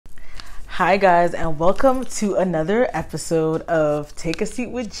Hi guys, and welcome to another episode of Take a Seat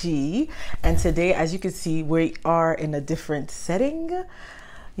with G. And today, as you can see, we are in a different setting.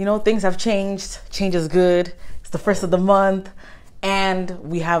 You know, things have changed. Change is good. It's the first of the month, and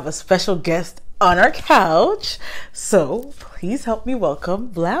we have a special guest on our couch. So please help me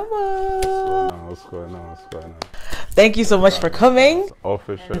welcome Blamo. What's going on? Thank you so much for coming. Oh,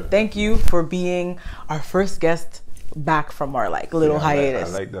 for sure. And thank you for being our first guest back from our little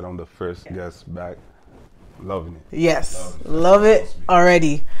hiatus. I like that I'm the first guest back. Loving it. Yes, love it already.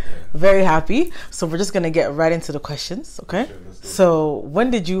 Yeah. Very happy. So we're just gonna get right into the questions, okay? Sure, so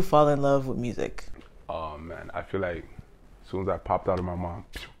when did you fall in love with music? Oh man, I feel like as soon as I popped out of my mom,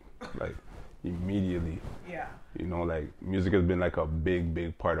 like immediately. Yeah. You know, like music has been like a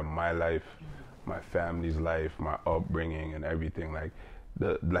big part of my life, my family's life, my upbringing, and everything. Like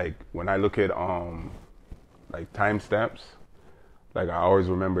when I look at like timestamps, like I always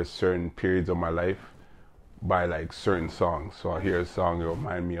remember certain periods of my life by like certain songs. So I hear a song, it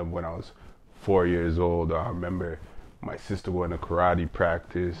remind me of when I was 4 years old, or I remember my sister going to karate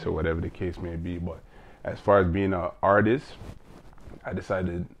practice or whatever the case may be. But as far as being an artist, I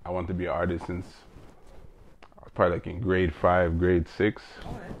decided I want to be an artist since I was probably like in grade 5, grade 6.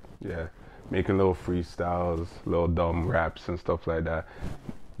 Okay. Yeah, making little freestyles, little dumb raps and stuff like that.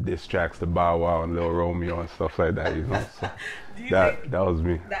 Diss tracks to Bow Wow and Lil Romeo and stuff like that, you know. So that was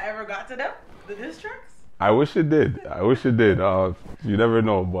me. That ever got to them? The diss tracks? I wish it did. You never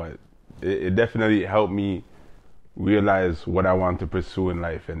know, but it definitely helped me realize what I want to pursue in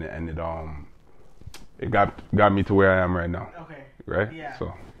life, and it got me to where I am right now. Okay. Right? Yeah.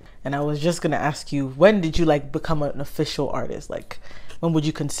 So. And I was just gonna ask you, when did you become an official artist? Like, when would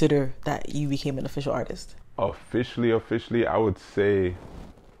you consider that you became an official artist? Officially, I would say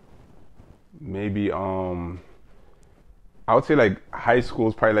maybe I would say like high school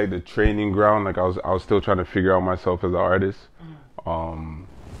is probably like the training ground. Like I was still trying to figure out myself as an artist.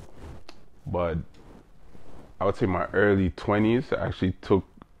 But I would say my early 20s I actually took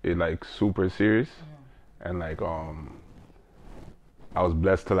it like super serious. And like I was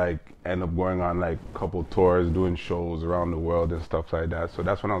blessed to like end up going on like a couple tours, doing shows around the world and stuff like that. So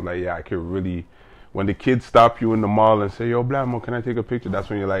that's when I was like, yeah, I could really, when the kids stop you in the mall and say, yo, Blamo, can I take a picture? That's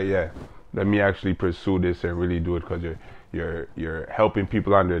when you're like, yeah, let me actually pursue this and really do it, because you're helping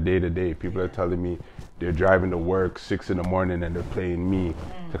people on their day-to-day. People are telling me they're driving to work 6 in the morning and they're playing me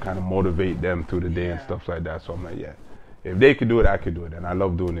to kind of motivate them through the day and stuff like that. So I'm like, yeah, if they could do it, I could do it. And I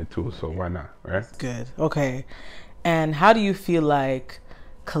love doing it too, so why not, right? Good. Okay. And how do you feel like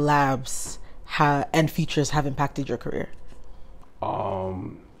collabs and features have impacted your career?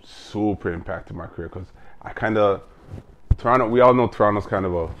 Super impacted my career, because I kind of, Toronto, we all know Toronto's kind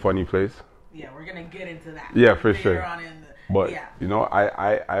of a funny place. Yeah, we're going to get into that. Yeah, for sure. But, you know,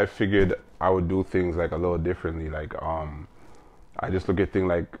 I figured I would do things like a little differently. Like, I just look at things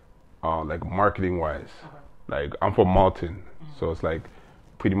like marketing-wise. Okay. Like, I'm from Malton, so it's like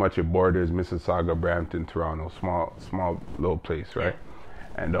pretty much it borders Mississauga, Brampton, Toronto, small little place, right?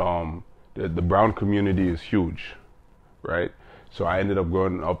 Yeah. And the brown community is huge, right? So I ended up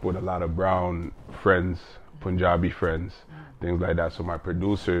growing up with a lot of brown friends, Punjabi friends, things like that. So my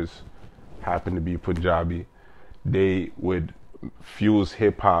producers happen to be Punjabi. They would fuse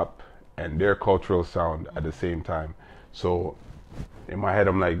hip hop and their cultural sound at the same time. So in my head,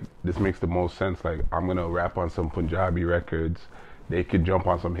 I'm like, this makes the most sense. Like, I'm gonna rap on some Punjabi records. They could jump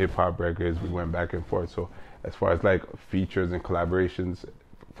on some hip hop records. We went back and forth. So as far as like features and collaborations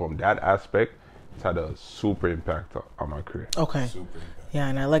from that aspect, it's had a super impact on my career. Okay. Yeah,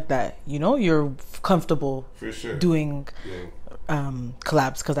 and I like that. You know, you're comfortable doing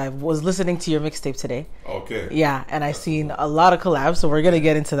collabs, because I was listening to your mixtape today. Okay. Yeah, and I seen a lot of collabs, so we're gonna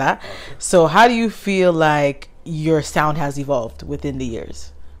get into that. Okay. So how do you feel like your sound has evolved within the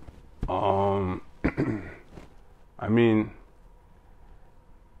years? I mean,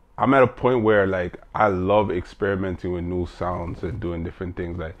 I'm at a point where like I love experimenting with new sounds and doing different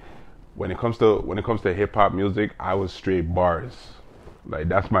things. Like when it comes to hip hop music, I was straight bars. Like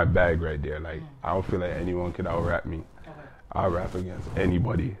that's my bag right there. Like I don't feel like anyone can out rap me. Okay. I'll rap against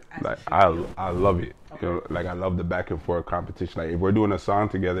anybody. Like I love it. Okay. You know, like I love the back and forth competition. Like if we're doing a song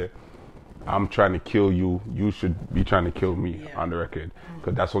together, I'm trying to kill you. You should be trying to kill me on the record,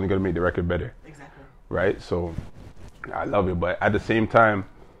 because that's only gonna make the record better. Exactly. Right. So I love it, but at the same time,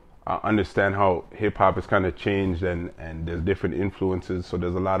 I understand how hip hop has kind of changed, and there's different influences. So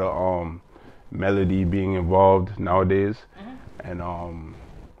there's a lot of melody being involved nowadays, and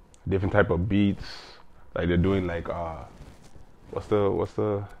different type of beats. Like they're doing like what's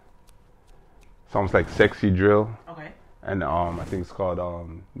the sounds like sexy drill. Okay. and I think it's called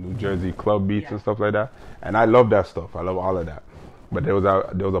New Jersey Club Beats and stuff like that. And I love that stuff. I love all of that. But there was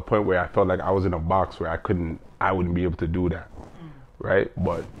a point where I felt like I was in a box where I wouldn't be able to do that, right?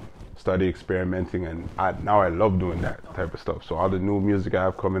 But started experimenting, and now I love doing that type of stuff. So all the new music I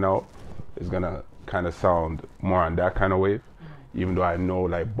have coming out is gonna kind of sound more on that kind of wave, even though I know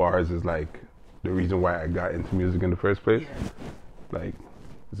like bars is like the reason why I got into music in the first place. Like,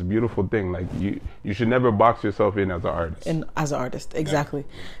 it's a beautiful thing. Like you should never box yourself in as an artist. Exactly.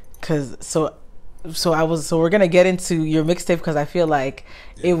 Cause so we're gonna get into your mixtape, because I feel like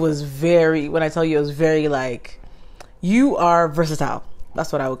it was very, when I tell you, it was very like, you are versatile.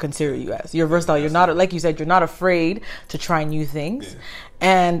 That's what I would consider you as. You're versatile. You're not, like you said, you're not afraid to try new things.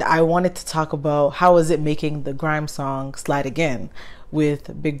 And I wanted to talk about, how is it making the grime song Slide Again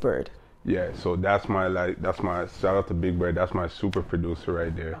with Big Bird? Yeah, so that's my shout out to Big Bird. That's my super producer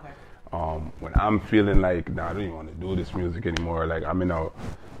right there. When I'm feeling like, I don't even want to do this music anymore, like I'm in a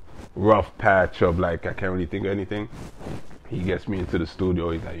rough patch of like I can't really think of anything, he gets me into the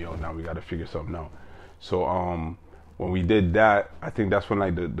studio. He's like, yo, now we got to figure something out. So when we did that, I think that's when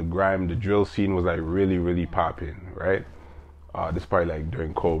like the grime, the drill scene was like really popping, right? This probably like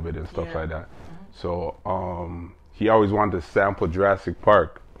during COVID and stuff like that. So he always wanted to sample Jurassic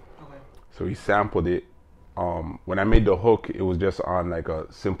Park. So he sampled it. When I made the hook, it was just on like a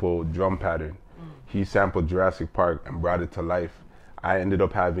simple drum pattern. He sampled Jurassic Park and brought it to life. I ended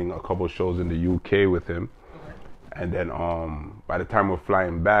up having a couple shows in the UK with him. And then by the time we're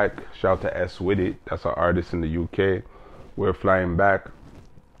flying back, shout out to S With It, that's an artist in the UK. We're flying back.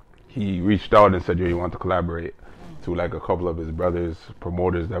 He reached out and said, yo, you want to collaborate, to like a couple of his brothers,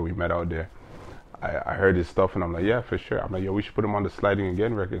 promoters that we met out there. I heard his stuff and I'm like, yeah, for sure. I'm like, yo, we should put him on the Sliding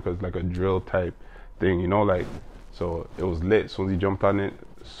Again record, because like a drill type thing, you know, like, so it was lit. As soon as he jumped on it,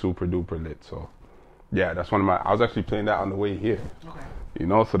 super duper lit. So yeah, that's one of I was actually playing that on the way here. You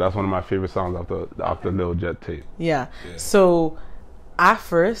know, so that's one of my favorite songs off the Lil Jet tape. Yeah. So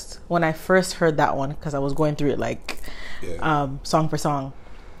when I first heard that one, because I was going through it like song for song,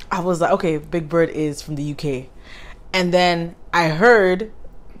 I was like, okay, Big Bird is from the UK. And then I heard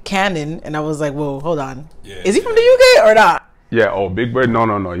Cannon and I was like, whoa, hold on. Is he from the UK or not? Yeah, Big Bird,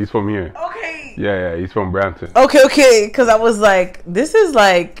 no, he's from here. Yeah, he's from Brampton. Okay, because I was like, this is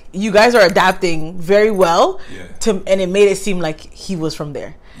like, you guys are adapting very well and it made it seem like he was from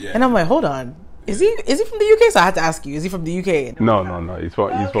there. And I'm like, hold on, is he from the UK? So I had to ask you, is he from the UK? No, he's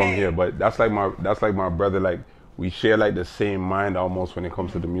from here. But that's like my brother. Like, we share like the same mind almost when it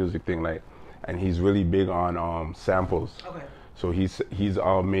comes to the music thing. Like, and he's really big on samples. So he's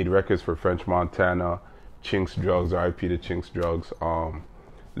made records for French Montana, Chinks Drugs, R.I.P. to Chinks Drugs,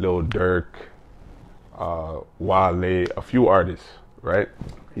 Lil Durk, Wale, a few artists, right?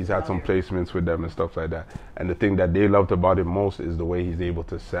 He's had some placements with them and stuff like that. And the thing that they loved about him most is the way he's able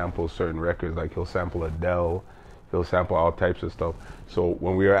to sample certain records. Like, he'll sample Adele, he'll sample all types of stuff. So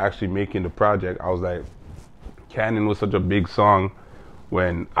when we were actually making the project, I was like, Cannon was such a big song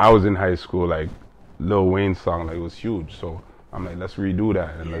when I was in high school. Like, Lil Wayne's song, like, it was huge. So I'm like, let's redo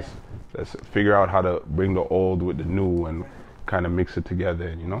that and let's figure out how to bring the old with the new and kind of mix it together,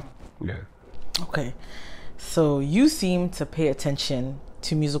 you know? Yeah. Okay. So you seem to pay attention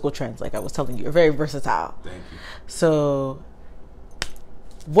to musical trends, like I was telling you. You're very versatile. Thank you. So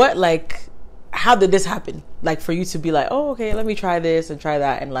how did this happen? Like, for you to be like, oh, okay, let me try this and try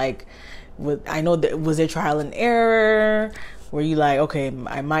that, and like, I know that, was there trial and error? Were you like, okay,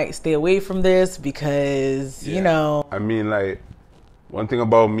 I might stay away from this because, you know? I mean, like, one thing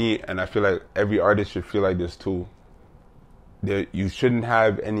about me, and I feel like every artist should feel like this too, you shouldn't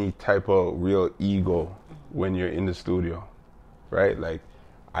have any type of real ego when you're in the studio, right? Like,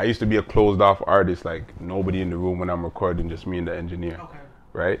 I used to be a closed off artist, like nobody in the room when I'm recording, just me and the engineer,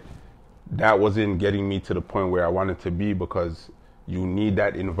 right? That wasn't getting me to the point where I wanted to be, because you need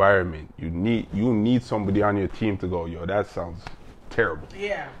that environment. You need somebody on your team to go, yo, that sounds terrible.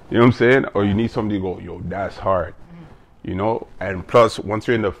 Yeah. You know what I'm saying? Or you need somebody to go, yo, that's hard. You know? And plus, once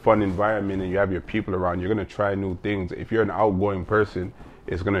you're in the fun environment and you have your people around, you're going to try new things. If you're an outgoing person,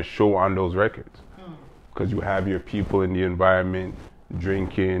 it's going to show on those records. Because you have your people in the environment,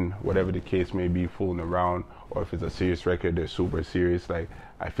 drinking, whatever the case may be, fooling around. Or if it's a serious record, they're super serious. Like,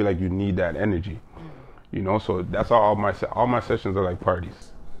 I feel like you need that energy. You know, so that's all my sessions are like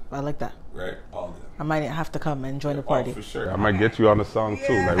parties. I like that. Right, all of them. I might have to come and join the party. Oh, for sure. I might get you on the song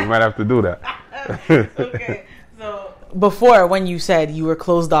too. Like, we might have to do that. Okay. So before, when you said you were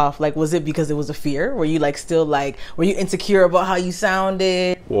closed off, like, was it because it was a fear? Were you like still like, were you insecure about how you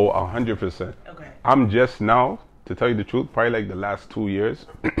sounded? Well, 100%. Okay. I'm just now, to tell you the truth, probably like the last 2 years,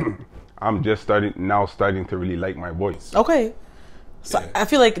 I'm just starting to really like my voice. Okay. So I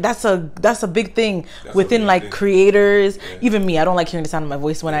feel like that's a big thing within like creators. Even me, I don't like hearing the sound of my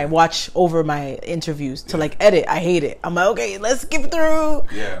voice when I watch over my interviews to like edit. I hate it. I'm like, okay, let's skip through.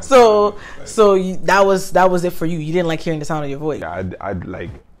 Yeah. So that was it for you. You didn't like hearing the sound of your voice. Yeah, I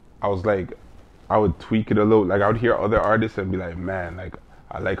would tweak it a little. Like I would hear other artists and be like, man, like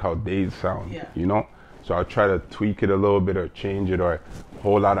I like how they sound. Yeah. You know. So I'd try to tweak it a little bit or change it or a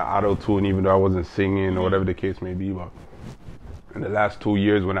whole lot of auto tune, even though I wasn't singing or whatever the case may be. But in the last 2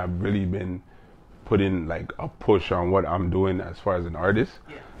 years, when I've really been putting like a push on what I'm doing as far as an artist,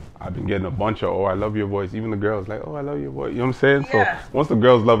 I've been getting a bunch of, oh, I love your voice. Even the girls like, oh, I love your voice. You know what I'm saying? Yeah. So once the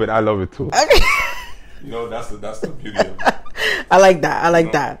girls love it, I love it too. Okay. You know, that's the beauty of it. I like that. I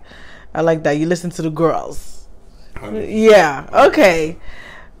like that. I like that. You listen to the girls. Yeah. Okay.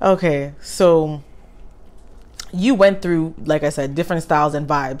 Okay. So you went through, like I said, different styles and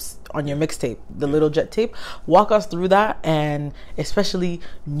vibes on your mixtape, the Little Jet tape. Walk us through that, and especially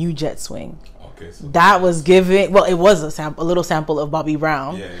New Jet Swing. Okay, so that was giving. Well, it was a little sample of Bobby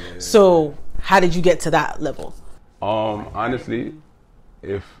Brown. So how did you get to that level? Honestly,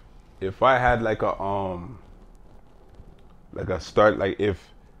 if I had like a start, like if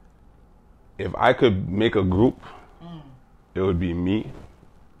I could make a group, it would be me,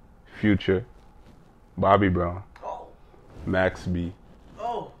 Future, Bobby Brown, Max B,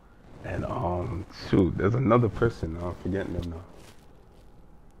 and shoot, there's another person. I'm forgetting them now.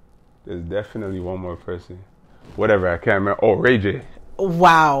 There's definitely one more person. Whatever, I can't remember. Oh, Ray J.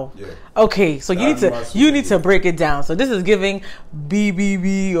 Wow. Yeah. Okay, so you need to break it down. So this is giving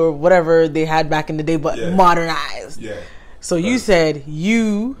BBB or whatever they had back in the day, but modernized. Yeah. So you said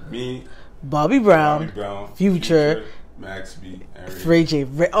you, me, Bobby Brown, Future, Max B, and Ray J.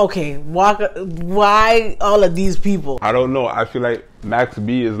 Okay, why all of these people? I don't know. I feel like Max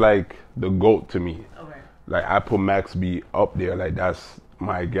B is like the GOAT to me. Okay. Like I put Max B up there. Like that's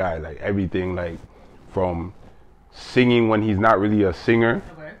my guy. Like everything, like from singing when he's not really a singer.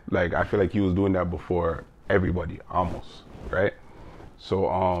 Okay. Like I feel like he was doing that before everybody, almost, right? So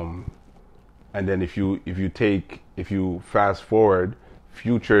and then if you fast forward,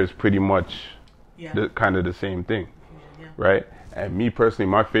 Future is pretty much kind of the same thing. Right? And me personally,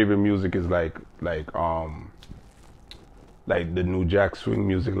 my favorite music is like the New Jack Swing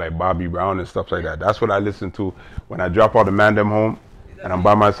music, like Bobby Brown and stuff like that. That's what I listen to when I drop all the man them home and I'm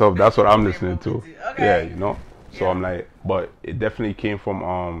by myself. That's what I'm listening to. Okay. Yeah, you know. So I'm like, but it definitely came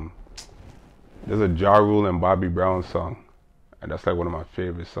from there's a Ja Rule and Bobby Brown song, and that's like one of my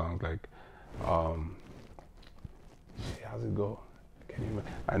favorite songs. Like, how's it go?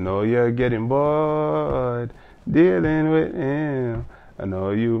 I know you're getting bored dealing with him. I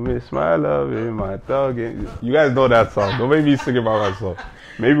know you miss my love and my thug. You guys know that song. Don't make me sing it by myself.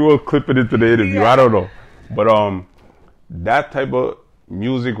 Maybe we'll clip it into the interview. I don't know. But that type of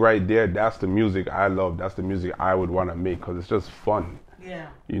music right there, that's the music I love. That's the music I would want to make because it's just fun. Yeah.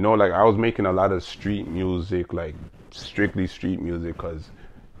 You know, like I was making a lot of street music, like strictly street music because,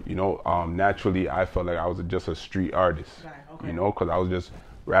 you know, naturally I felt like I was just a street artist. Right, okay. You know, because I was just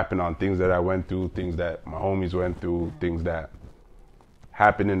rapping on things that I went through, things that my homies went through, things that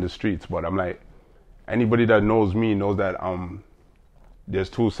happened in the streets. But I'm like, anybody that knows me knows that there's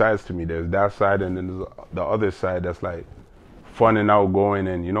two sides to me. There's that side and then there's the other side that's like fun and outgoing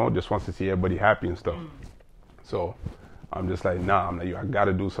and, you know, just wants to see everybody happy and stuff. So I'm just like, nah, I'm like, I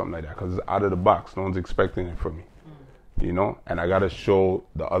gotta do something like that because it's out of the box. No one's expecting it from me, you know? And I gotta show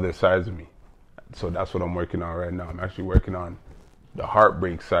the other sides of me. So that's what I'm working on right now. I'm actually working on the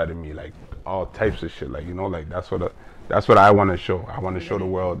heartbreak side of me, like all types of shit, like, you know, like that's what I want to show. I want to show the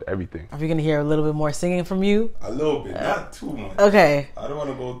world everything. Are we gonna hear a little bit more singing from you? A little bit, not too much. Okay. I don't want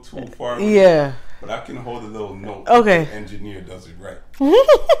to go too far. Yeah. But I can hold a little note. Okay. The engineer does it right.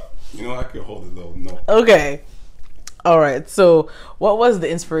 You know, I can hold a little note. Okay. All right. So, what was the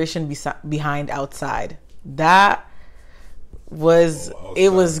inspiration behind Outside? That was it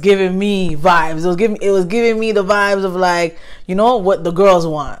was giving me vibes. It was giving me the vibes of like, you know, what the girls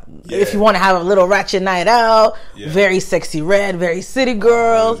want. Yeah. If you want to have a little ratchet night out, very sexy red, very city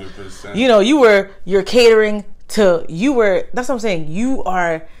girls. 100%. You know, you're catering to that's what I'm saying. You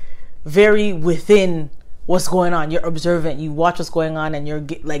are very within what's going on. You're observant. You watch what's going on, and you're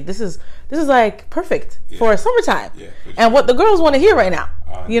like, this is like perfect for summertime, and what the girls want to hear right now.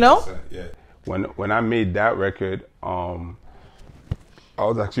 100%, you know. Yeah. When I made that record, I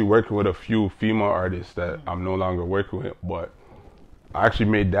was actually working with a few female artists that I'm no longer working with, but I actually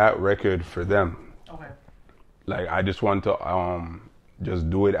made that record for them. Okay. Like I just want to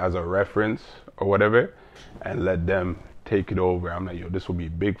just do it as a reference or whatever, and let them take it over. I'm like, yo, this will be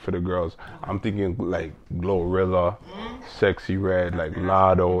big for the girls. I'm thinking like Glorilla, Sexy Red, like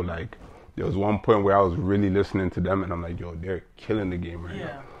Lotto. Like there was one point where I was really listening to them, and I'm like, yo, they're killing the game right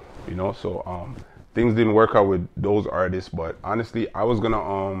now. You know, so things didn't work out with those artists, but honestly, I was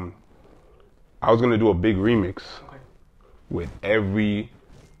gonna do a big remix with every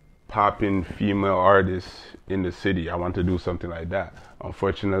popping female artist in the city. I want to do something like that.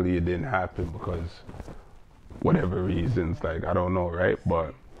 Unfortunately, it didn't happen because whatever reasons, like I don't know, right?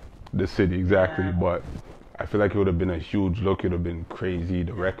 But the city, exactly. Yeah. But I feel like it would have been a huge look. It would have been crazy.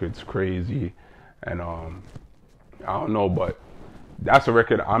 The record's crazy, and I don't know, but that's a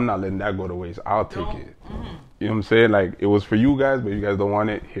record. I'm not letting that go to waste. I'll take it. You know what I'm saying? Like, it was for you guys, but you guys don't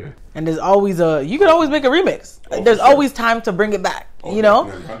want it here. And there's always you can always make a remix. There's always time to bring it back. You know,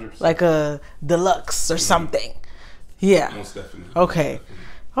 100%. Like a deluxe or something. Yeah. Most definitely. Okay.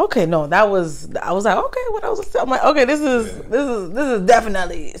 Okay. No, I was like, okay, what else? I'm like, okay, this is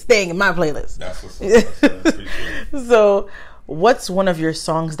definitely staying in my playlist. That's what's up. So, what's one of your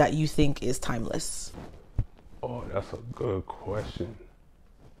songs that you think is timeless? Oh, that's a good question.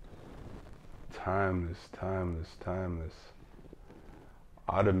 Timeless.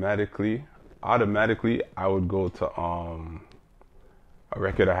 Automatically, I would go to a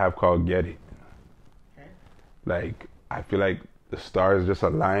record I have called Get It. Okay. Like, I feel like the stars just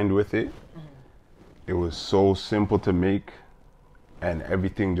aligned with it. It was so simple to make, and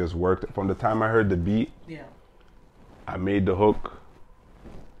everything just worked. From the time I heard the beat, I made the hook.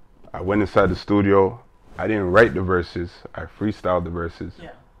 I went inside the studio. I didn't write the verses. I freestyled the verses.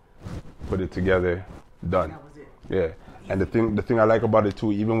 Yeah. Put it together. Done. That was it. Yeah. And the thing I like about it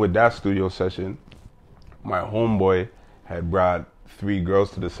too, even with that studio session, my homeboy had brought 3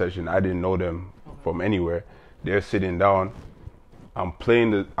 girls to the session. I didn't know them from anywhere. They're sitting down. I'm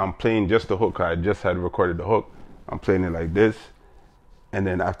playing just the hook. I just had recorded the hook. I'm playing it like this. And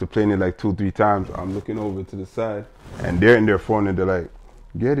then after playing it like 2-3 times, I'm looking over to the side, and they're in their phone and they're like,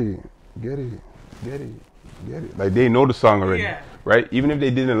 get it. Like, they know the song already, right? Even if they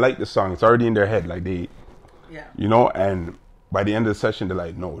didn't like the song, it's already in their head. Like, you know, and by the end of the session, they're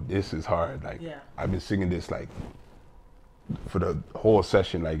like, no, this is hard. Like, I've been singing this, like, for the whole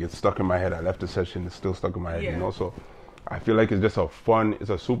session. Like, it's stuck in my head. I left the session, it's still stuck in my head, you know? So I feel like it's just it's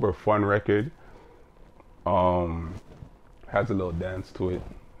a super fun record. Has a little dance to it,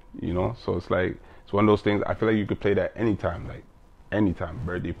 you know? So it's like, it's one of those things, I feel like you could play that anytime, like, anytime.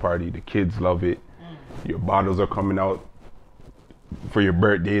 Birthday party, the kids love it. Your bottles are coming out for your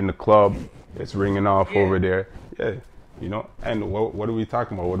birthday in the club. It's ringing off over there. Yeah, you know? And what are we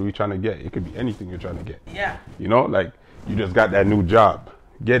talking about? What are we trying to get? It could be anything you're trying to get. Yeah. You know? Like, you just got that new job.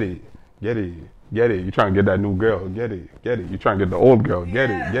 Get it. You're trying to get that new girl. Get it. You're trying to get the old girl. Get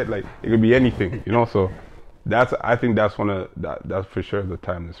it. Like, it could be anything, you know? So I think that's that's for sure the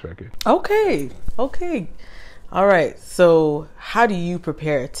timeless record. Okay. All right. So how do you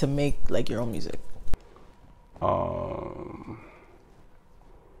prepare to make, like, your own music?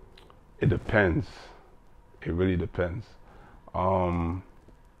 It depends. It really depends.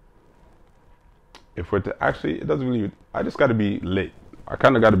 If we're to actually, it doesn't really, I just got to be lit. I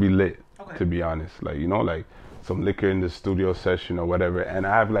kind of got to be lit, to be honest. Like, you know, like some liquor in the studio session or whatever. And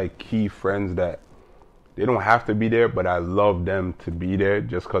I have like key friends that they don't have to be there, but I love them to be there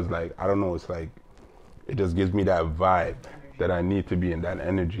just because, like, I don't know, it's like, it just gives me that vibe that I need to be in, that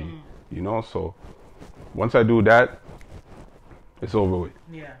energy, you know? So once I do that, it's over with.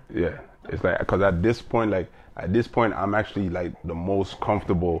 Yeah. It's like, because at this point, I'm actually like the most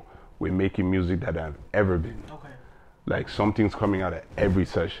comfortable with making music that I've ever been. Like, something's coming out of every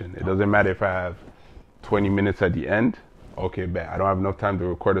session. It doesn't matter if I have 20 minutes at the end. Okay, bet. I don't have enough time to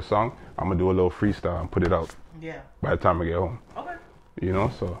record a song. I'm going to do a little freestyle and put it out. Yeah. By the time I get home. Okay. You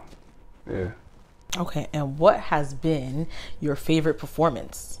know, so, yeah. Okay, and what has been your favorite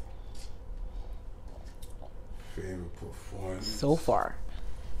performance? Favorite performance? So far.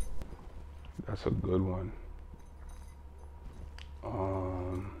 That's a good one. I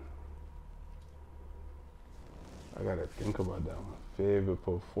gotta think about that one. Favorite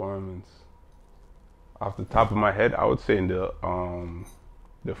performance. Off the top of my head, I would say in the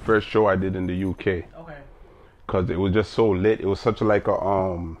first show I did in the UK. Okay. Cause it was just so lit. It was such like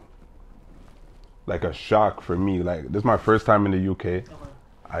a shock for me. Like, this is my first time in the UK. Okay.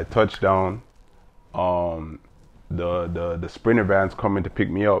 I touched down. The Sprinter van's coming to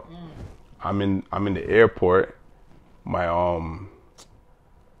pick me up. I'm in the airport. My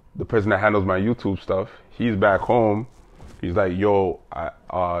the person that handles my YouTube stuff, he's back home. He's like, yo,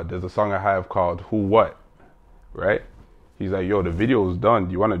 there's a song I have called Who What, right? He's like, yo, the video is done.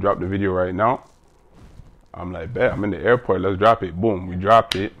 Do you want to drop the video right now? I'm like, bet, I'm in the airport, let's drop it. Boom, we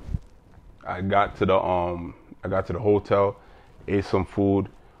dropped it. I got to the hotel, ate some food,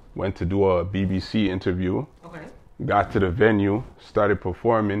 went to do a BBC interview. Okay. Got to the venue, started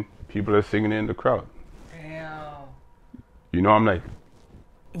performing. People are singing in the crowd. Damn. You know, I'm like,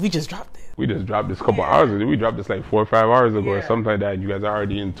 we just dropped it. We just dropped this a couple hours ago. We dropped this like 4 or 5 hours ago or something like that. And you guys are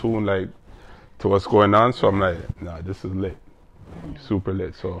already in tune like to what's going on. So I'm like, nah, this is lit. Super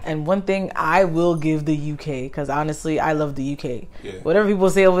lit. So. And one thing I will give the UK, because honestly, I love the UK. Yeah. Whatever people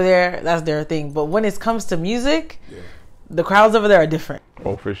say over there, that's their thing. But when it comes to music, the crowds over there are different.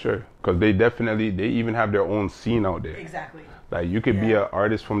 Oh, for sure. Because they even have their own scene out there. Exactly. Like, you could be an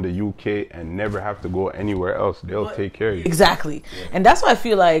artist from the UK and never have to go anywhere else. They'll take care of you. Exactly. Yeah. And that's why I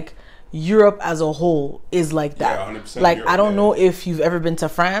feel like Europe as a whole is like that. Yeah, 100% like, Europe, I don't know if you've ever been to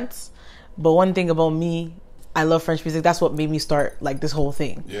France, but one thing about me, I love French music. That's what made me start like this whole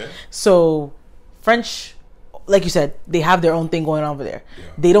thing. Yeah. So French, like you said, they have their own thing going on over there. Yeah.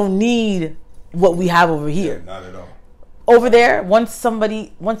 They don't need what we have over here. Yeah, not at all. Over there, once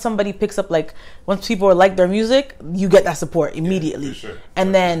somebody picks up, like, once people like their music, you get that support immediately. Yeah, for sure.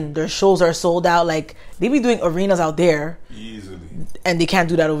 And then their shows are sold out. Like, they be doing arenas out there easily, and they can't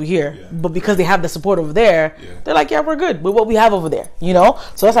do that over here. Yeah. But because they have the support over there, they're like, yeah, we're good with what we have over there, you know.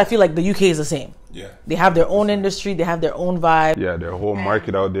 So that's why I feel like the UK is the same. Yeah, they have their own industry, they have their own vibe. Yeah, their whole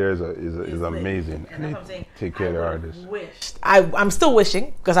market out there is amazing. And that's what I'm saying. Take care of their artists. I'm still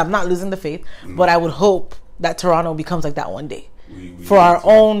wishing, because I'm not losing the faith, but I would hope that Toronto becomes like that one day for our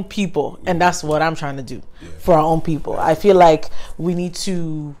own people. And that's what I'm trying to do for our own people. I feel like we need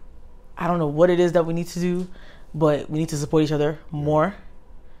to, I don't know what it is that we need to do, but we need to support each other more,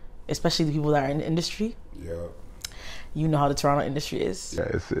 especially the people that are in the industry. Yeah. You know how the Toronto industry is.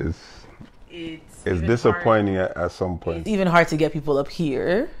 Yeah, it's disappointing at some point. It's even hard to get people up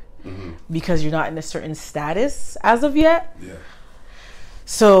here because you're not in a certain status as of yet. Yeah.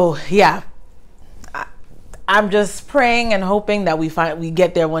 So, yeah. I'm just praying and hoping that we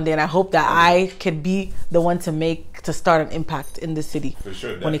get there one day, and I hope that I could be the one to start an impact in the city for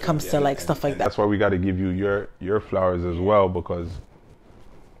sure, when it comes to like stuff like that. That's why we got to give you your flowers as well, because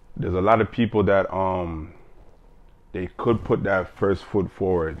there's a lot of people that they could put that first foot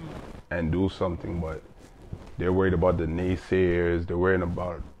forward and do something, but they're worried about the naysayers. They're worried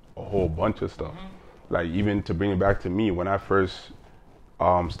about a whole bunch of stuff. Like, even to bring it back to me, when I first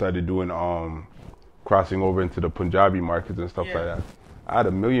started doing crossing over into the Punjabi markets and stuff like that, I had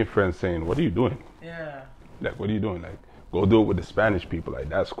a million friends saying, what are you doing? Yeah. Like, what are you doing? Like, go do it with the Spanish people. Like,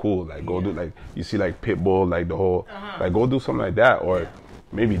 that's cool. Like, go do, like, you see, like, Pitbull, like, the whole, like, go do something like that. Or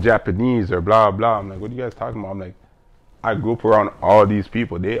maybe Japanese or blah, blah. I'm like, what are you guys talking about? I'm like, I grew up around all these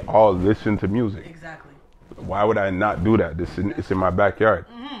people. They all listen to music. Exactly. Why would I not do that? It's in my backyard,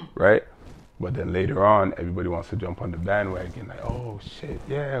 right? But then later on, everybody wants to jump on the bandwagon. Like, oh, shit,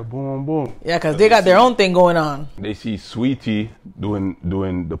 yeah, boom, boom. Yeah, because they got their own thing going on. They see Sweetie doing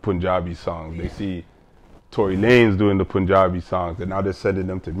the Punjabi songs. They see Tory Lanez doing the Punjabi songs. And now they're sending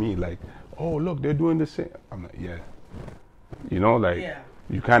them to me like, oh, look, they're doing the same. I'm like, yeah. You know, like,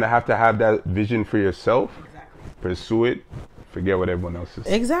 you kind of have to have that vision for yourself. Exactly. Pursue it. Forget what everyone else is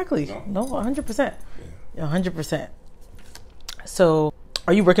saying. Exactly. No, 100%. Yeah. 100%. So,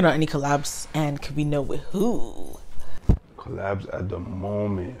 are you working on any collabs, and can we know with who? Collabs at the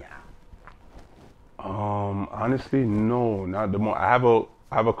moment. Yeah. Honestly, no, not the moment. I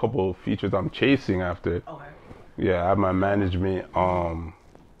have a couple of features I'm chasing after. Okay. Yeah, I have my management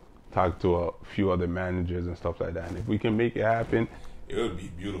talk to a few other managers and stuff like that. And if we can make it happen, it would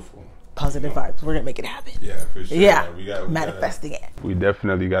be beautiful. Positive vibes. We're gonna make it happen. Yeah, for sure. Yeah, we manifesting it. We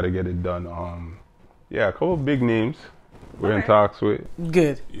definitely got to get it done. Yeah, a couple of big names. We're in talks with.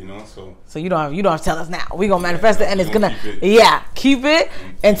 Good. You know, so you don't have to tell us now. We're gonna manifest it, and it's gonna keep it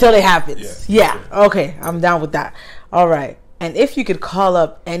until it happens. Yeah. Sure. Okay, I'm down with that. All right. And if you could call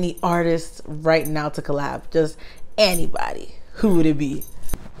up any artist right now to collab, just anybody, who would it be?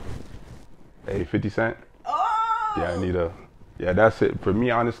 Hey, 50 Cent. Oh. Yeah, yeah, that's it for me.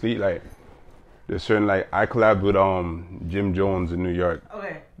 Honestly, like, there's certain, like, I collabed with Jim Jones in New York.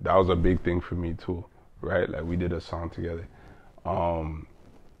 Okay. That was a big thing for me too. Right, like, we did a song together.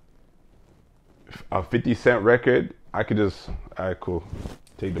 A 50 Cent record, I could just, all right, cool.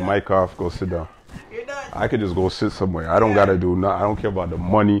 Take the mic off, go sit down. You're done. I could just go sit somewhere. I don't gotta do nothing. I don't care about the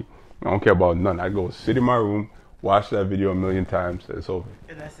money. I don't care about nothing. I go sit in my room, watch that video a million times. It's over.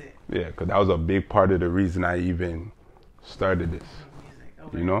 And that's it. Yeah, because that was a big part of the reason I even started this.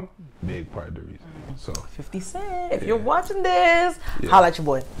 Okay. You know, big part of the reason. So 50 Cent, if you're watching this, holla at your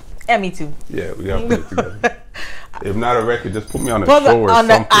boy. And me too. Yeah, we gotta put it together. If not a record, just put me on a show or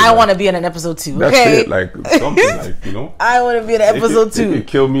something. I want to be in an episode 2. That's okay? it. Like something like, you know. I want to be in episode 2. You can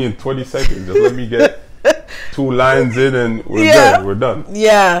kill me in 20 seconds. Just let me get 2 lines in and we're good. We're done.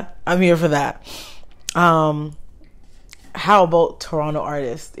 Yeah, I'm here for that. How about Toronto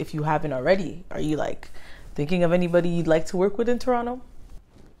artists? If you haven't already, are you like thinking of anybody you'd like to work with in Toronto?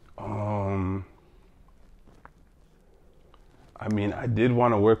 I mean, I did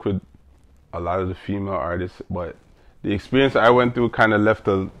want to work with a lot of the female artists, but the experience I went through kind of left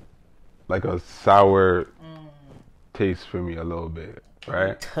a sour taste for me a little bit,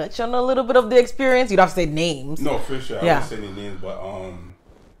 right? Touch on a little bit of the experience. You don't have to say names. No, for sure. I won't say any names, but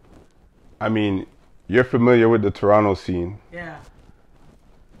I mean, you're familiar with the Toronto scene. Yeah.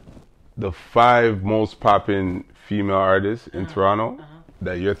 The 5 most popping female artists in Toronto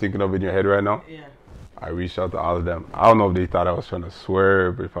that you're thinking of in your head right now. Yeah. I reached out to all of them. I don't know if they thought I was trying to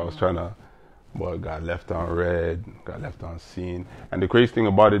swerve, if I was trying to, but got left on red, got left on scene. And the crazy thing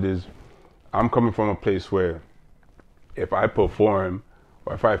about it is, I'm coming from a place where if I perform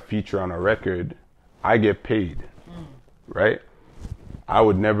or if I feature on a record, I get paid, right? I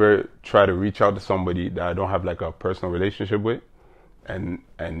would never try to reach out to somebody that I don't have like a personal relationship with and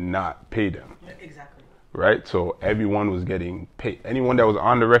not pay them. Exactly. Right? So everyone was getting paid. Anyone that was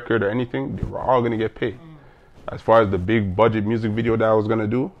on the record or anything, they were all going to get paid. As far as the big budget music video that I was going to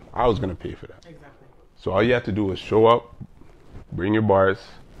do, I was going to pay for that. Exactly. So all you have to do is show up, bring your bars,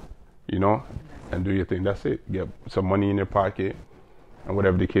 you know, and do your thing. That's it. Get some money in your pocket, and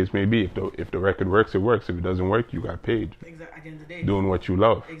whatever the case may be. If the record works, it works. If it doesn't work, you got paid. Exactly. At the end of the day. Doing what you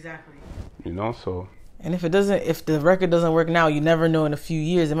love. Exactly. You know, so. And if the record doesn't work now, you never know in a few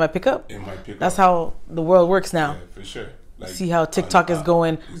years it might pick up. It might pick up. That's how the world works now. Yeah, for sure. Like, see how TikTok is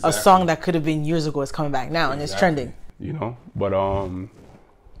going. Exactly. A song that could have been years ago is coming back now and it's trending. You know, but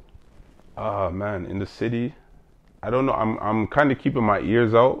man, in the city, I don't know. I'm kind of keeping my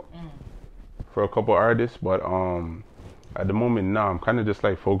ears out for a couple artists, but at the moment now, I'm kind of just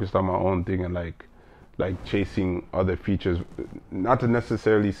like focused on my own thing and like chasing other features. Not to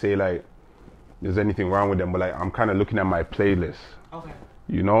necessarily say like there's anything wrong with them, but like I'm kind of looking at my playlist. Okay.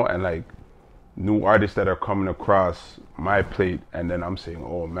 You know, and like new artists that are coming across my plate, and then I'm saying,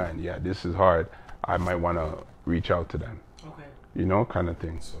 oh man, yeah, this is hard. I might want to reach out to them. Okay. You know, kind of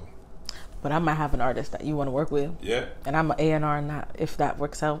thing. So. But I might have an artist that you want to work with. Yeah. And I'm an A&R in that, if that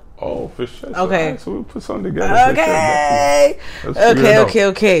works out. Oh, for sure. Okay. So we'll put something together. Okay.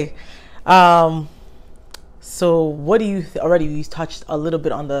 Okay. So what do you already we touched a little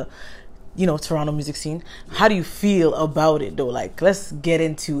bit on the, you know, Toronto music scene. How do you feel about it though? Like, let's get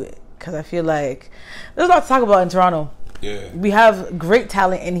into it, because I feel like there's a lot to talk about in Toronto. Yeah. We have great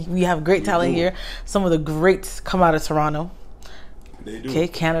talent, and we have great talent here. Some of the greats come out of Toronto. They do. Okay,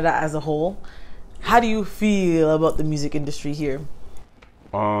 Canada as a whole. How do you feel about the music industry here?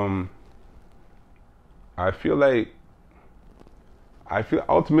 I feel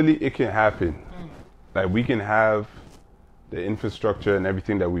ultimately it can happen. Like, we can have the infrastructure and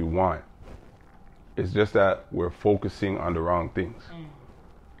everything that we want. It's just that we're focusing on the wrong things.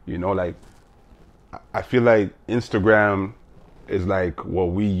 You know, like, I feel like Instagram is like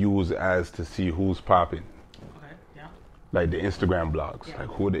what we use as to see who's popping. Okay, yeah. Like the Instagram blogs, like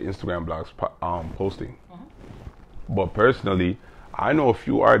who are the Instagram blogs posting. But personally, I know a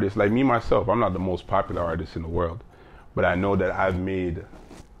few artists, like me myself, I'm not the most popular artist in the world, but I know that I've made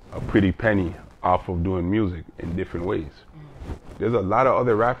a pretty penny off of doing music in different ways. There's a lot of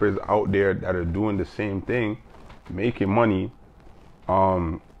other rappers out there that are doing the same thing, making money,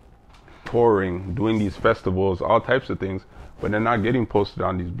 touring, doing these festivals, all types of things, but they're not getting posted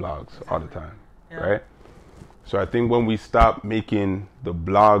on these blogs all the time, right? So I think when we stop making the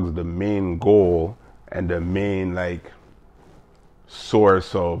blogs the main goal and the main like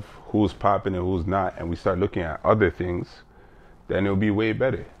source of who's popping and who's not, and we start looking at other things, then it'll be way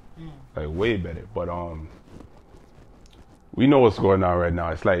better, like way better. But we know what's going on right now.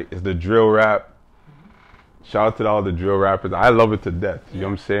 It's like, it's the drill rap. Shout out to all the drill rappers. I love it to death. You know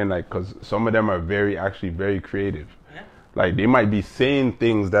what I'm saying? Like, because some of them are actually very creative. Yeah. Like, they might be saying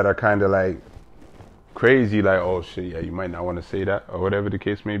things that are kind of like crazy, like, oh shit, yeah, you might not want to say that, or whatever the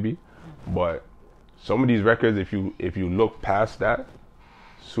case may be. But some of these records, if you look past that,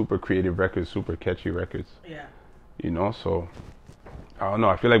 super creative records, super catchy records. Yeah. You know, so I don't know.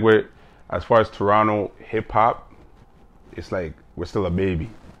 I feel like we're, as far as Toronto hip hop, it's like we're still a baby.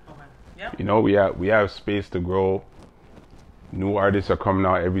 Yep. You know, we have space to grow. New artists are coming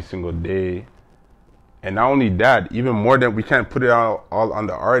out every single day. And not only that, even more than, we can't put it all on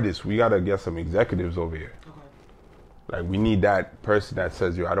the artists. We got to get some executives over here. Okay. Like, we need that person that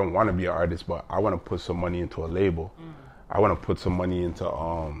says, yo, I don't want to be an artist, but I want to put some money into a label. I want to put some money into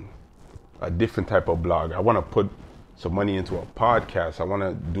a different type of blog. I want to put some money into a podcast. I want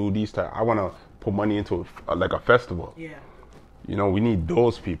to do these type. I want to put money into like a festival. Yeah. You know, we need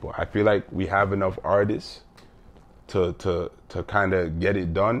those people. I feel like we have enough artists to kind of get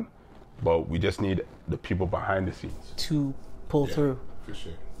it done, but we just need the people behind the scenes to pull through. For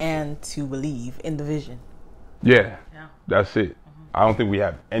sure. And to believe in the vision. Yeah. That's it. I don't think we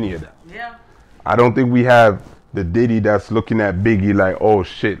have any of that. Yeah. I don't think we have the Diddy that's looking at Biggie like, oh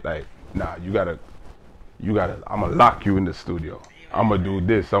shit, like, nah, you gotta, I'm gonna lock you in the studio. I'm gonna do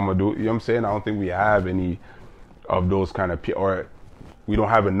this, I'm gonna do, you know what I'm saying? I don't think we have any of those kind of people, or we don't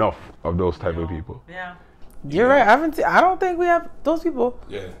have enough of those type of people. Yeah. You're right. I don't think we have those people.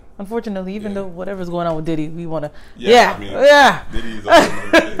 Yeah. Unfortunately, even though whatever's going on with Diddy, we want to. Diddy's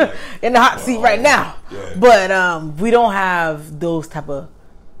in the hot seat right now. Yeah. But we don't have those type of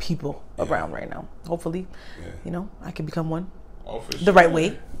people around right now. Hopefully, you know, I can become one. Oh, for sure. The right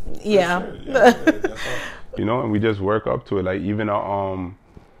way. Yeah. Sure. You know, and we just work up to it. Like even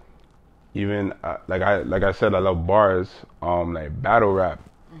like I said, I love bars. Like battle rap.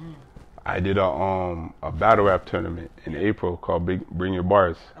 I did a battle rap tournament in April called Bring Your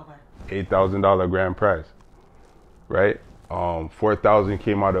Bars. Okay. $8,000 grand prize. Right? 4,000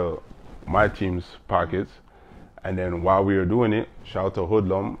 came out of my team's pockets. And then while we were doing it, shout out to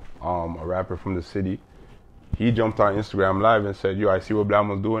Hoodlum, a rapper from the city. He jumped on Instagram Live and said, yo, I see what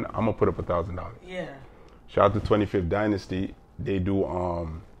BLAMO'S doing. I'm gonna put up $1,000. Yeah. Shout out to 25th Dynasty. They do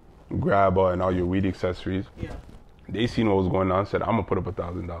grabber and all your weed accessories. Yeah. They seen what was going on, said, I'm gonna put up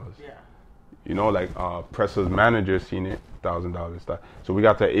 $1,000. Yeah. You know, like Pressa's manager seen it, $1,000. So we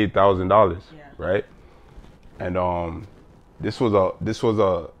got to $8,000, right? And this was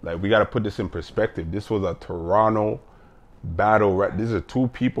a like, we got to put this in perspective. This was a Toronto battle rap. These are two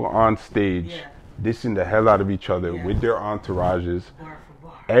people on stage dissing the hell out of each other with their entourages. Bar for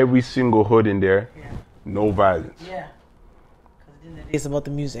bar. Every single hood in there, no violence. Yeah. Because it's about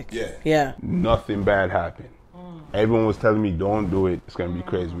the music. Yeah. Yeah. Nothing bad happened. Everyone was telling me, don't do it. It's going to be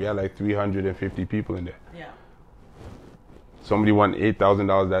crazy. We had like 350 people in there. Yeah. Somebody won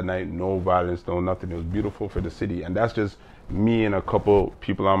 $8,000 that night. No violence, no nothing. It was beautiful for the city. And that's just me and a couple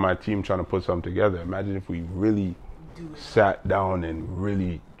people on my team trying to put something together. Imagine if we really sat down and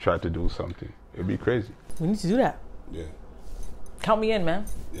really tried to do something. It'd be crazy. We need to do that. Yeah. Count me in, man.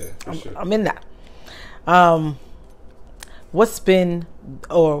 Yeah, for sure. I'm in that. What's been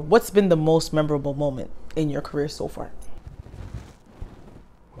the most memorable moment in your career so far?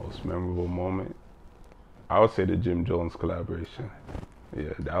 Most memorable moment? I would say the Jim Jones collaboration.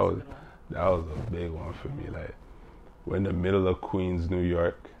 Yeah, that was a big one for me. Like, we're in the middle of Queens, New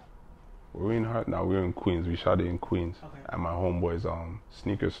York. Were we in Hart? No, we were in Queens. We shot it in Queens at my homeboy's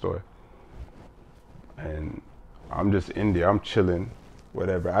sneaker store. And I'm just in there. I'm chilling,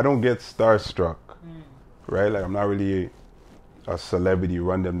 whatever. I don't get starstruck, right? Like, I'm not really a celebrity,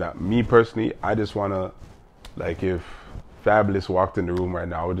 run them down. Me personally, I just want to, like, if Fabulous walked in the room right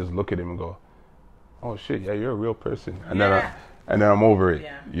now, I would just look at him and go, oh shit, yeah, you're a real person. And then I'm over it,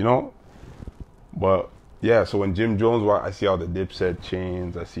 you know? But yeah, so when Jim Jones walked, I see all the Dipset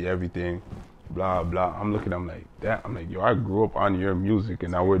chains, I see everything, blah, blah. I'm looking, I'm like, that. I'm like, yo, I grew up on your music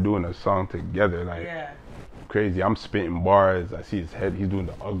and now we're doing a song together. Like, crazy. I'm spitting bars. I see his head, he's doing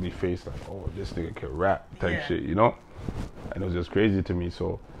the ugly face, like, oh, this nigga can rap type shit, you know? And it was just crazy to me.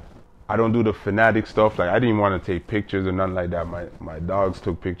 So I don't do the fanatic stuff. Like, I didn't want to take pictures or nothing like that. My dogs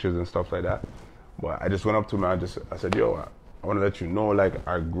took pictures and stuff like that. But I just went up to him and I said, yo, I want to let you know, like,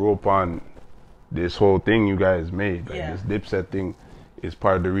 I grew up on this whole thing you guys made. Like, this Dipset thing is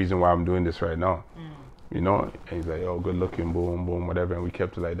part of the reason why I'm doing this right now. You know? And he's like, yo, good looking, boom, boom, whatever. And we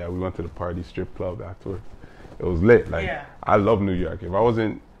kept it like that. We went to the party strip club afterward. It was lit. Like, I love New York. If I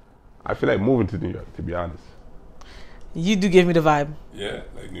wasn't, I feel like moving to New York, to be honest. You do give me the vibe. Yeah,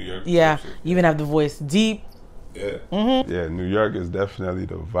 like New York. Yeah, you even have the voice deep. Yeah. Yeah, New York is definitely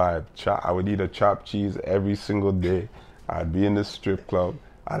the vibe. I would eat a chopped cheese every single day. I'd be in the strip club.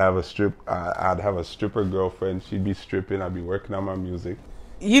 I'd have a stripper girlfriend. She'd be stripping. I'd be working on my music.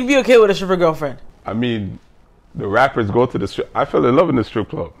 You'd be okay with a stripper girlfriend? I mean, the rappers go to the strip. I fell in love in the strip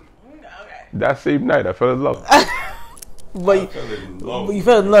club. Okay. That same night, I fell in love. But you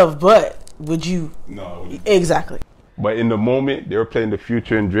fell in love, but would you? No. Exactly. But in the moment, they were playing the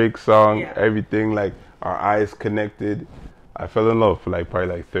Future and Drake song, everything, like, our eyes connected. I fell in love for like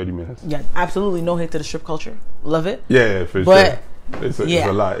probably like 30 minutes. Yeah, absolutely no hate to the strip culture. Love it. Yeah, for sure. It's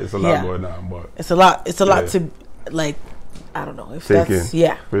a lot. It's a lot going on, but it's a lot to like I don't know if Taken, that's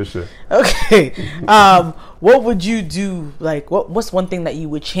yeah for sure. Okay. What would you do? Like, what's one thing that you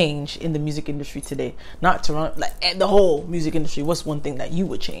would change in the music industry today? Not Toronto, like the whole music industry. What's one thing that you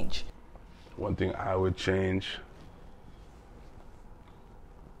would change? One thing I would change.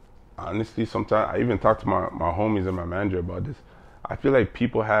 Honestly, sometimes I even talk to my homies and my manager about this. I feel like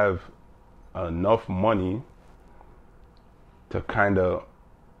people have enough money to kind of,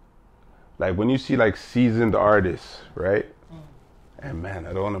 like when you see like seasoned artists, right? And man,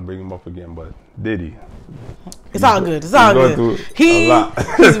 I don't want to bring him up again, but Diddy. It's all good. It's all good. A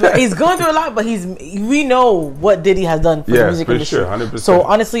lot. he's going through a lot, but we know what Diddy has done for the music industry. Sure, 100%. So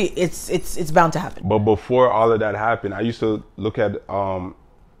honestly, it's bound to happen. But before all of that happened, I used to look at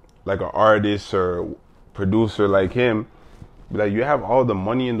like an artist or producer like him, be like, you have all the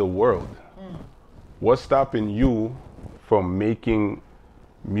money in the world. What's stopping you from making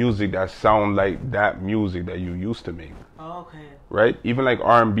music that sound like that music that you used to make? Okay. Right? Even like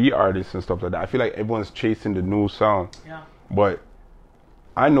R&B artists and stuff like that. I feel like everyone's chasing the new sound. Yeah. But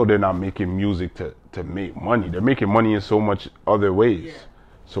I know they're not making music to make money. They're making money in so much other ways. Yeah.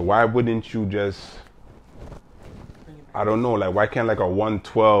 So why wouldn't you just, I don't know, like why can't like a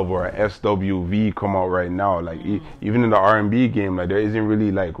 112 or a SWV come out right now? Like even in the R&B game, like there isn't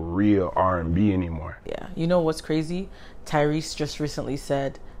really like real R&B anymore. Yeah. You know what's crazy? Tyrese just recently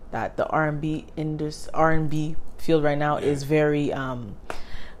said that the R&B field right now is very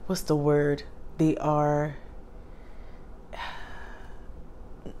what's the word? They are,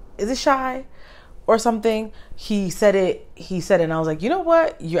 is it shy or something? He said it and I was like, you know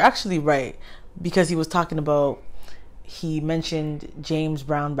what? You're actually right, because he was talking about, he mentioned James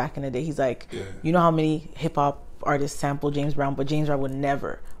Brown back in the day. He's like, you know how many hip hop artists sample James Brown, but James Brown would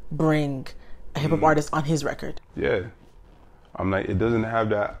never bring a hip hop artist on his record. Yeah. I'm like, it doesn't have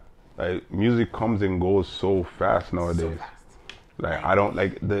that. Like, music comes and goes so fast nowadays. So fast. Like, I don't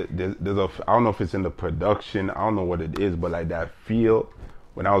like I don't know if it's in the production. I don't know what it is, but like that feel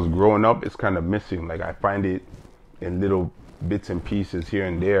when I was growing up, it's kind of missing. Like I find it in little bits and pieces here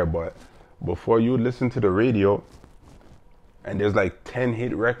and there. But before, you would listen to the radio, and there's like 10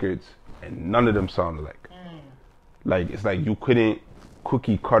 hit records, and none of them sound alike. Like it's like you couldn't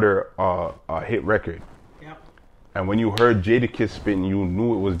cookie cutter a hit record. And when you heard Jadakiss spitting, you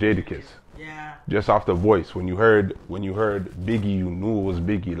knew it was Jadakiss. Yeah. Just off the voice. When you heard Biggie, you knew it was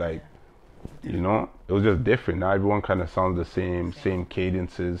Biggie. Like, you know, it was just different. Now everyone kind of sounds the same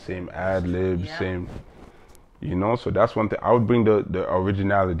cadences, same ad libs, same. You know, so that's one thing. I would bring the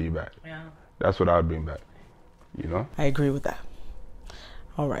originality back. Yeah. That's what I would bring back. You know. I agree with that.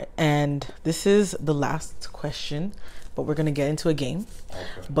 All right, and this is the last question, but we're gonna get into a game.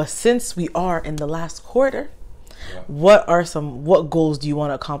 Okay. But since we are in the last quarter. Yeah. What goals do you want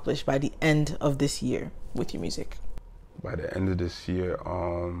to accomplish by the end of this year with your music? By the end of this year,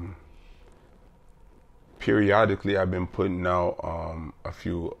 periodically I've been putting out a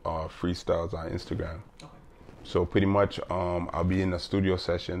few freestyles on Instagram. Okay. So pretty much I'll be in a studio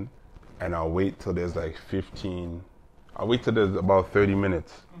session and I'll wait till there's like about 30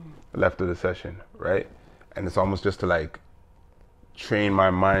 minutes left of the session, right? And it's almost just to like train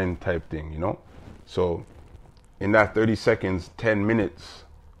my mind type thing, you know? So in that 30 seconds, 10 minutes,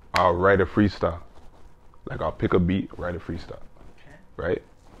 I'll write a freestyle. Like I'll pick a beat, write a freestyle, right?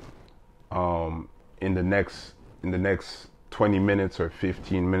 In the next 20 minutes or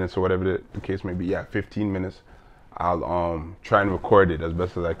 15 minutes or whatever the case may be, 15 minutes, I'll try and record it as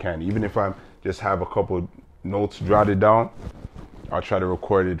best as I can. Even if I just have a couple notes jotted down, I'll try to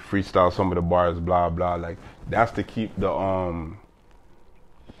record it, freestyle some of the bars, blah blah. Like that's to keep the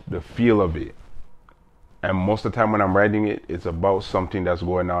feel of it. And most of the time when I'm writing it, it's about something that's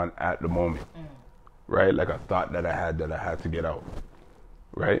going on at the moment, right? Like a thought that I had to get out,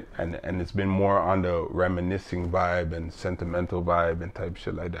 right? And it's been more on the reminiscing vibe and sentimental vibe and type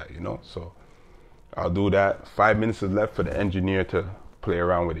shit like that, you know? So I'll do that. 5 minutes is left for the engineer to play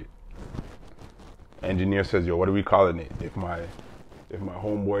around with it. Engineer says, yo, what are we calling it? If my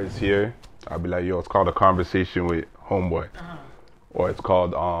homeboy is here, I'll be like, yo, it's called A Conversation with Homeboy. Or it's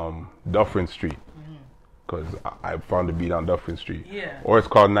called Dufferin Street. Because I found the beat on Dufferin Street. Yeah. Or it's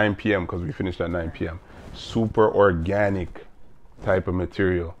called 9 p.m. because we finished at 9 p.m. Super organic type of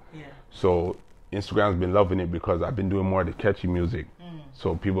material. Yeah. So Instagram's been loving it because I've been doing more of the catchy music.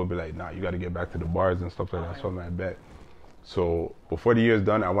 So people will be like, nah, you got to get back to the bars and stuff like that. So I'm like, bet. So before the year's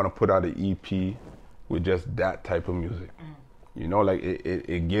done, I want to put out an EP with just that type of music. You know, like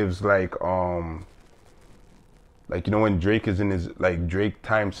it gives like you know when Drake is in his like Drake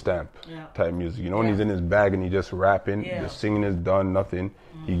timestamp type music, you know when he's in his bag and he just rapping, the singing is done, nothing.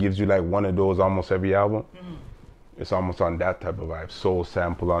 He gives you like one of those almost every album. it's almost on that type of vibe. Soul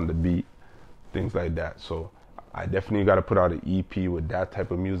sample on the beat, things like that. So I definitely got to put out an EP with that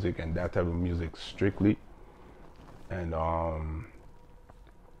type of music and that type of music strictly. And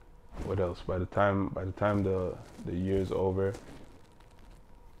what else? By the time the year's over,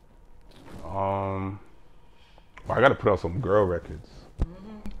 I gotta put out some girl records.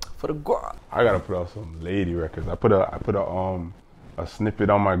 For the girl. I gotta put out some lady records. I put a snippet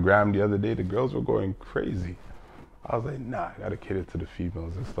on my gram the other day. The girls were going crazy. I was like, nah, I gotta cater to the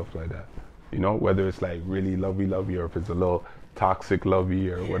females and stuff like that. You know, whether it's like really lovey or if it's a little toxic lovey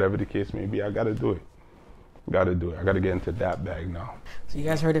or whatever the case may be, I gotta do it. I gotta get into that bag now. So you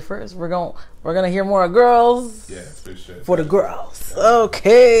guys heard it first. We're gonna hear more of girls. Yeah, for sure. For the girls.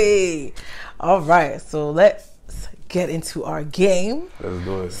 Okay. All right. So let's get into our game. Let's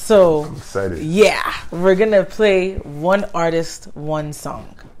do it. So I'm excited. Yeah, we're gonna play one artist, one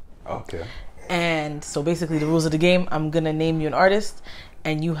song. Okay. And so basically the rules of the game, I'm gonna name you an artist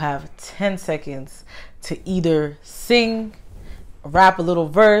and you have 10 seconds to either sing, rap a little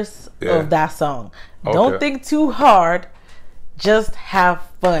verse of that song. Okay. Don't think too hard, just have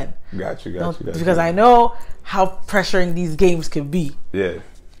fun. Got you. Because I know how pressuring these games can be. Yeah.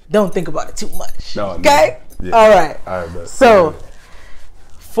 Don't think about it too much. No. Okay? Yeah. All right. Bet. So,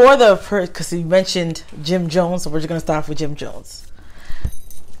 for because you mentioned Jim Jones, so we're just going to start with Jim Jones.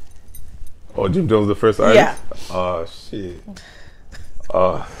 Oh, Jim Jones the first artist? Yeah. Oh, shit.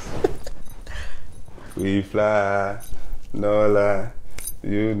 We fly, no lie.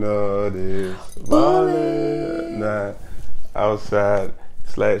 You know this. Ballin', nah. Outside,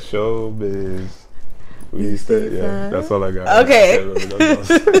 it's like showbiz. We stay, yeah, that's all I got. Okay.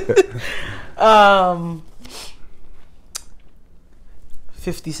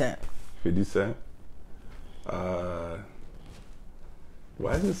 50 Cent. 50 Cent?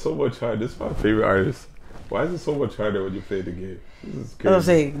 Why is it so much harder? This is my favorite artist. Why is it so much harder when you play the game? This is crazy. I'm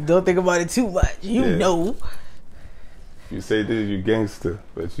saying, don't think about it too much. You know. You say this, you gangster,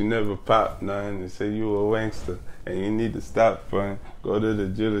 but you never pop nothing and say you a wankster. And you need to stop fun, go to the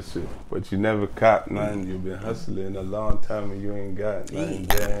dealership, but you never cop nothing. You've been hustling a long time and you ain't got nothing.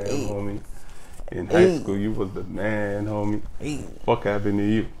 Damn, homie. In high school, you was the man, homie. Fuck happened to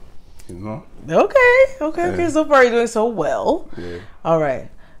you? You know? Okay. So far, you're doing so well. Yeah. All right.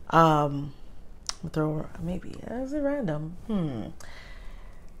 Throw maybe. Is it random?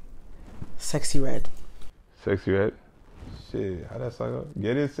 Sexy Red. Sexy Red? Shit, how that song go?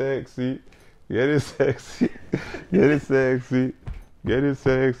 Get it sexy. Get it sexy. Get it sexy. Get it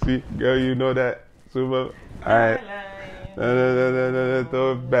sexy. Girl, you know that. Super. Alright. No,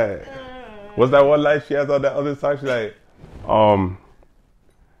 throw it back. What's that one line she has on that other song? She's like,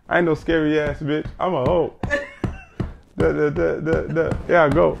 I ain't no scary ass bitch. I'm a hoe. Yeah,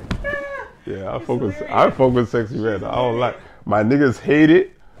 go. Yeah, I fuck with Sexy Red. I don't like. My niggas hate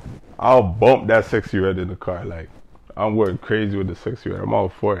it. I'll bump that Sexy Red in the car. Like, I'm working crazy with the Sexy Red. I'm all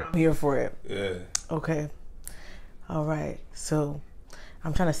for it. I'm here for it. Yeah. Okay. All right. So,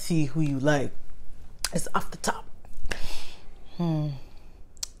 I'm trying to see who you like. It's off the top.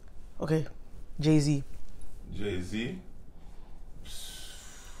 Okay. Jay-Z. Jay-Z?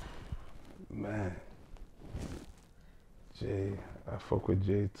 Man. Jay. I fuck with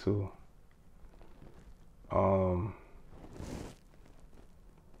Jay too.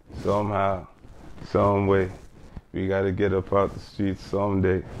 Somehow, some way, we gotta get up out the streets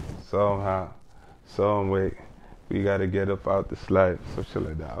someday. Somehow, some way, we gotta get up out the slide. Some shit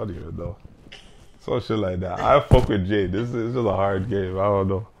like that. I don't even know. Some shit like that. I fuck with Jay. This is just a hard game. I don't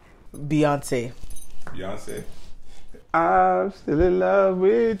know. Beyonce. Beyonce? I'm still in love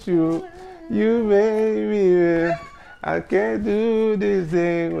with you. You made me. I can't do this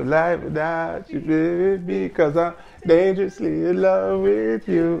thing with life without you, baby, because I'm dangerously in love with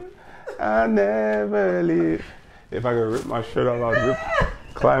you. I never leave. If I could rip my shirt off, I'll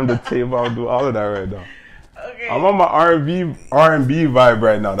climb the table, I'll do all of that right now. Okay. I'm on my R&B vibe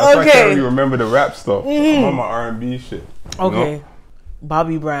right now. That's why I can't really remember the rap stuff. I'm on my R&B shit. Okay. Know?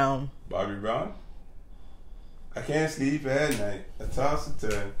 Bobby Brown. Bobby Brown? I can't sleep at night. I toss and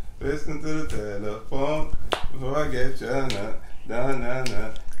turn. Listen to the telephone before I get you.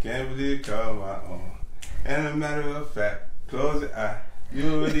 Nah. Can't believe you call my own. And a matter of fact, close your eye.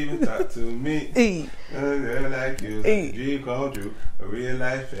 You would even talk to me. A girl like you, a dream come true, a real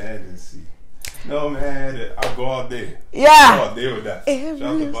life fantasy. No matter, I'll go all day. Yeah. I'll go all day with that. Shout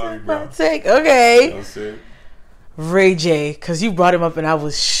out to Bobby Brown. Okay. You know what I'm saying? Ray J, because you brought him up and I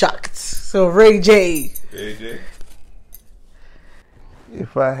was shocked. So Ray J. Ray J.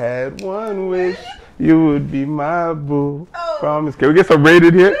 If I had one wish, you would be my boo. Promise. Can we get some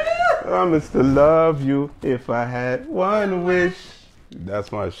rated here? promise to love you if I had one wish.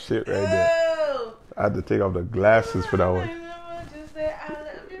 That's my shit right there. I had to take off the glasses for that one.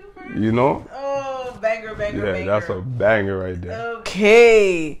 You know? Oh, banger, banger, yeah, banger. That's a banger right there.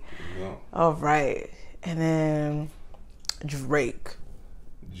 Okay. Yeah. All right. And then Drake.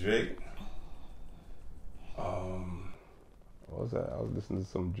 What was that? I was listening to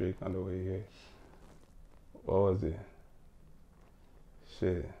some Drake on the way here. What was it?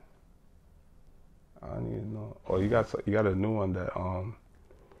 Shit. I don't even know. Oh, you got a new one that I'm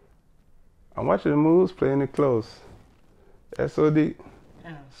watching the moves, playing it close. SOD.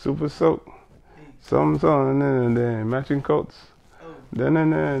 Super soak. Some matching coats. Some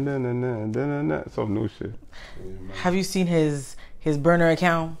new shit. Have you seen his burner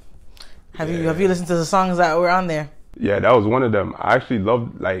account? Have you listened to the songs that were on there? Yeah, that was one of them. I actually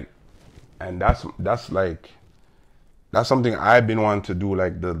loved and that's something I've been wanting to do,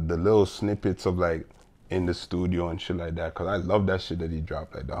 like the little snippets of like in the studio and shit like that, cause I love that shit that he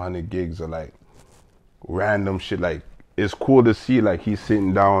dropped, like the 100 gigs of like random shit. Like it's cool to see like he's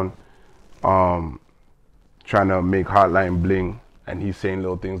sitting down, trying to make Hotline bling, and he's saying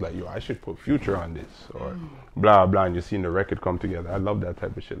little things like, yo, I should put Future on this, or blah blah, and you're seeing the record come together. I love that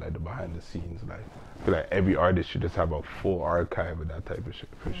type of shit, like the behind the scenes. Like I feel like every artist should just have a full archive of that type of shit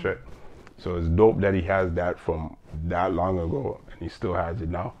for sure. So it's dope that he has that from that long ago, and he still has it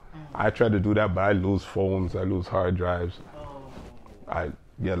now. I try to do that, but I lose phones, I lose hard drives, I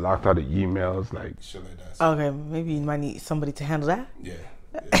get locked out of emails, like shit like that. Okay, maybe you might need somebody to handle that. Yeah.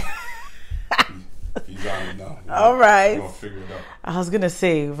 He's on it now. All right. We're gonna figure it out. I was gonna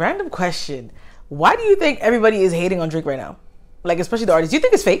say, random question. Why do you think everybody is hating on Drake right now? Like, especially the artists. Do you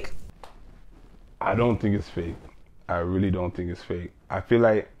think it's fake? I don't think it's fake. I really don't think it's fake. I feel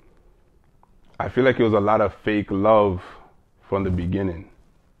like it was a lot of fake love from the beginning.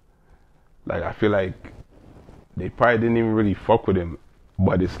 Like, I feel like they probably didn't even really fuck with him,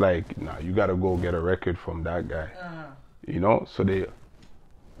 but it's like, nah, you gotta go get a record from that guy. You know? So they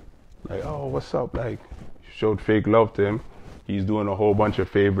like, oh, what's up? Like, showed fake love to him. He's doing a whole bunch of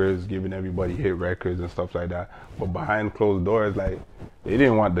favors, giving everybody hit records and stuff like that. But behind closed doors, like, they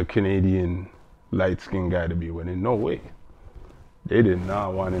didn't want the Canadian light-skinned guy to be winning. No way. They did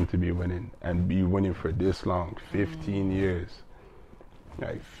not want him to be winning and be winning for this long. 15 years.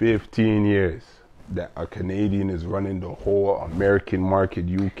 Like 15 years that a Canadian is running the whole American market,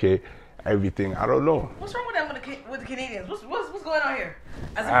 UK, everything. I don't know. What's wrong with them with the Canadians? What's going on here?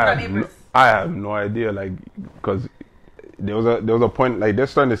 As I have no idea. Like, because there was a point, like they're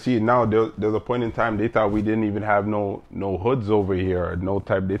starting to see it now. There was a point in time they thought we didn't even have no hoods over here, or no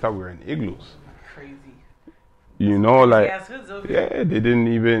type. They thought we were in igloos. You know, like, yeah, they didn't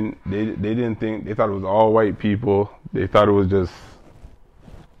even, they didn't think, they thought it was all white people. They thought it was just,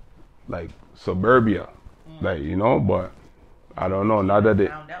 like, suburbia. Like, you know, but I don't know. Now that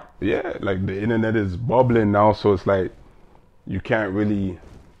yeah, like, the internet is bubbling now, so it's like, you can't really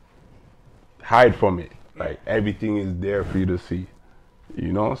hide from it. Like, everything is there for you to see,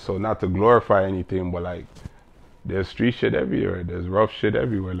 you know? So not to glorify anything, but, like, there's street shit everywhere. There's rough shit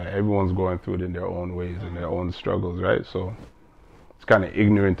everywhere. Like, everyone's going through it in their own ways and their own struggles, right? So it's kind of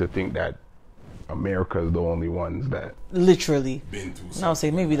ignorant to think that America is the only ones that literally been through something. And I would say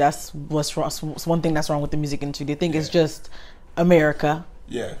maybe that's what's wrong. One thing that's wrong with the music industry. They think it's just America.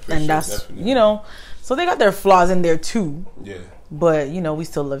 Yeah, for and sure, that's definitely. You know, so they got their flaws in there too. Yeah. But you know, we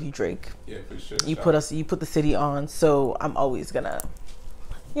still love you, Drake. Yeah, for sure. You put the city on, so I'm always gonna,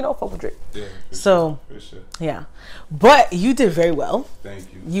 you know, fuck with Drake. Yeah. So for sure. Yeah, but you did very well. Thank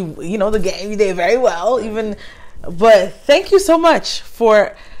you. You know the game. You did very well. But thank you so much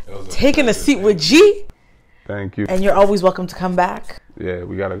for taking a seat with G. Thank you. And you're always welcome to come back. Yeah,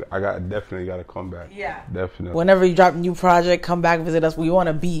 definitely gotta come back. Yeah. Definitely. Whenever you drop a new project, come back, visit us. We want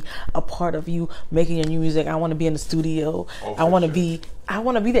to be a part of you making your new music. I want to be in the studio. I want to be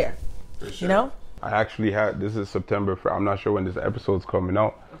there. For sure. You know? I actually this is September, I'm not sure when this episode's coming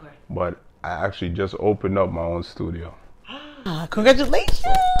out, but I actually just opened up my own studio. Congratulations. So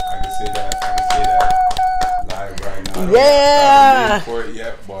I can say that live right now. Yeah. I haven't for it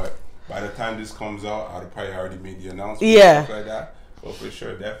yet, but by the time this comes out, I'll probably already made the announcement. Yeah. Stuff like that. But for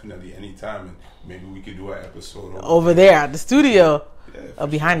sure, definitely, anytime, and maybe we could do an episode over there at the studio. Yeah,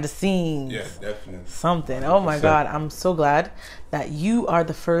 behind the scenes. Yeah, definitely. Something. 100%. Oh my God, I'm so glad that you are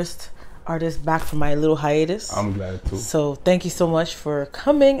the first artist back from my little hiatus. I'm glad too. So thank you so much for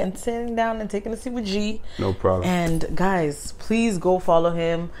coming and sitting down and taking a seat with G. No problem. And guys, please go follow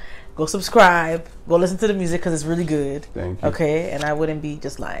him. Go subscribe. Go listen to the music because it's really good. Thank you. Okay, and I wouldn't be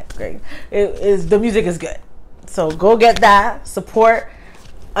just lying. Great. The music is good. So go get that. Support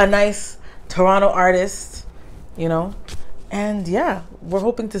a nice Toronto artist, you know. And yeah, we're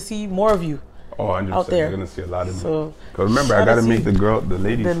hoping to see more of you. Oh, 100%. Out there. You're gonna see a lot of me. So, because remember, I gotta make the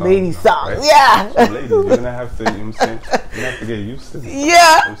lady song. Right? Yeah. So ladies, you're gonna have to. You know what I'm saying? You're gonna have to get used to it.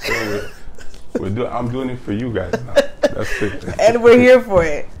 Yeah. I'm saying I'm doing it for you guys now. That's it. And we're here for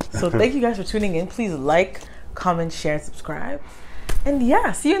it. So thank you guys for tuning in. Please like, comment, share, and subscribe. And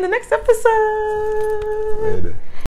yeah, see you in the next episode. Later.